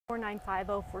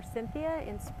4950 Forsythia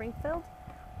in Springfield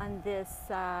on this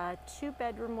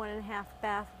 2-bedroom, 1.5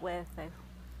 bath with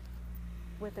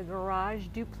a garage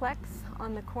duplex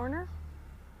on the corner.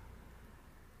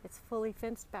 It's fully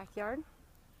fenced backyard.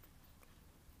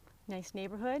 Nice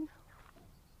neighborhood.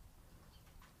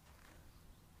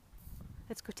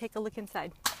 Let's go take a look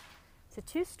inside. It's a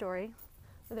 2-story.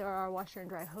 There are washer and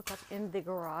dryer hookup in the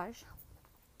garage.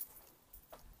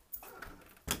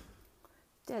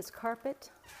 It has carpet,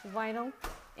 vinyl,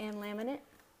 and laminate.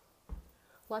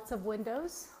 Lots of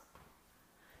windows.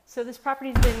 So this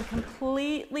property's been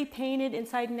completely painted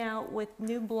inside and out with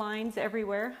new blinds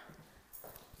everywhere.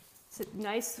 It's a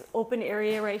nice open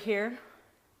area right here.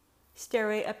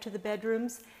 Stairway up to the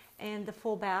bedrooms and the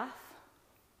full bath.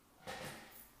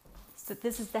 So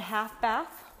this is the half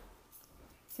bath.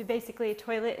 So basically a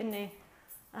toilet and a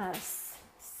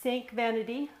sink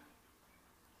vanity.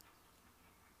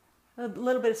 A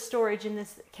little bit of storage in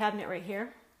this cabinet right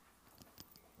here.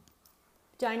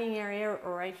 Dining area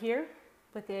right here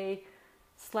with a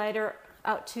slider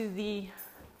out to the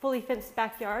fully fenced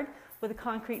backyard with a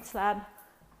concrete slab,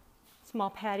 small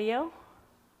patio.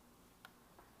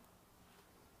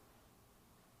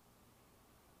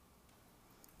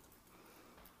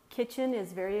 Kitchen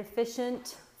is very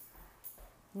efficient.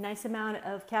 Nice amount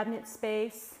of cabinet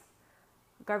space,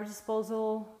 garbage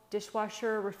disposal,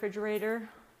 dishwasher, refrigerator,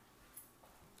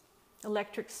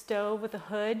 electric stove with a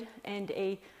hood, and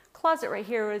a closet right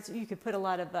here where you could put a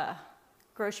lot of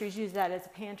groceries, use that as a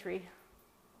pantry.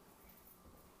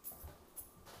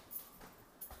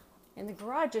 And the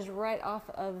garage is right off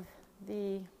of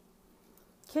the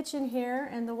kitchen here,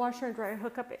 and the washer and dryer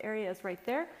hookup area is right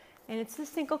there. And it's a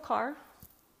single car.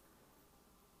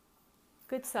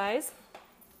 Good size.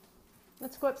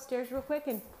 Let's go upstairs real quick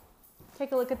and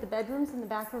take a look at the bedrooms and the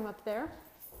bathroom up there.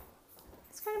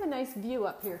 It's kind of a nice view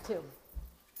up here too.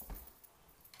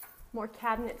 More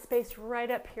cabinet space right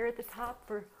up here at the top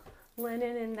for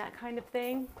linen and that kind of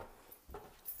thing.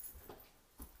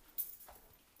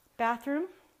 Bathroom.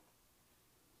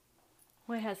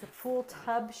 Well, it has a full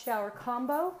tub shower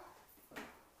combo.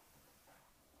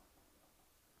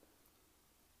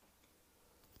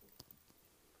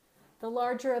 The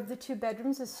larger of the 2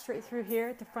 bedrooms is straight through here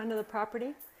at the front of the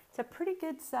property. It's a pretty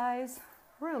good size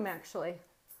room actually.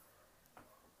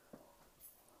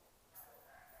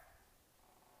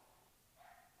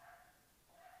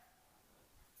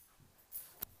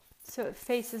 So it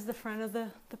faces the front of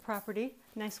the property.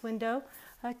 Nice window.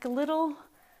 Like a little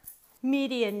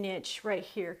media niche right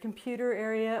here. Computer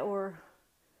area or,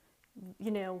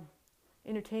 you know,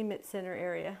 entertainment center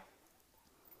area.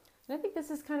 And I think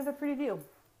this is kind of a pretty view.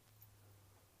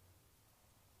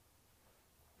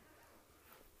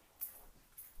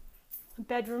 The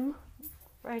bedroom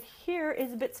right here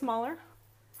is a bit smaller.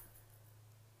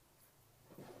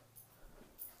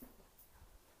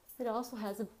 It also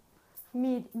has a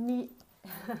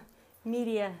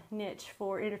media niche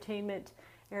for entertainment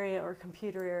area or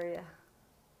computer area.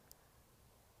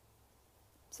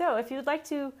 So if you would like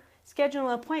to schedule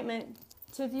an appointment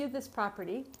to view this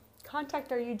property,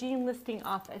 contact our Eugene listing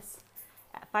office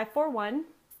at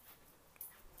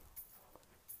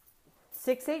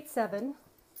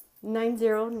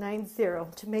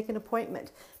 541-687-9090 to make an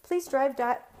appointment. Please drive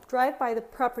by the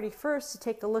property first to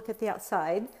take a look at the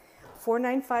outside.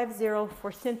 4950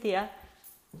 Forsythia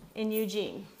in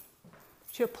Eugene.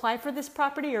 To apply for this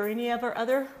property or any of our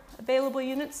other available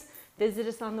units, visit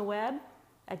us on the web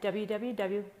at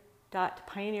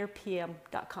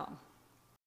www.pioneerpm.com.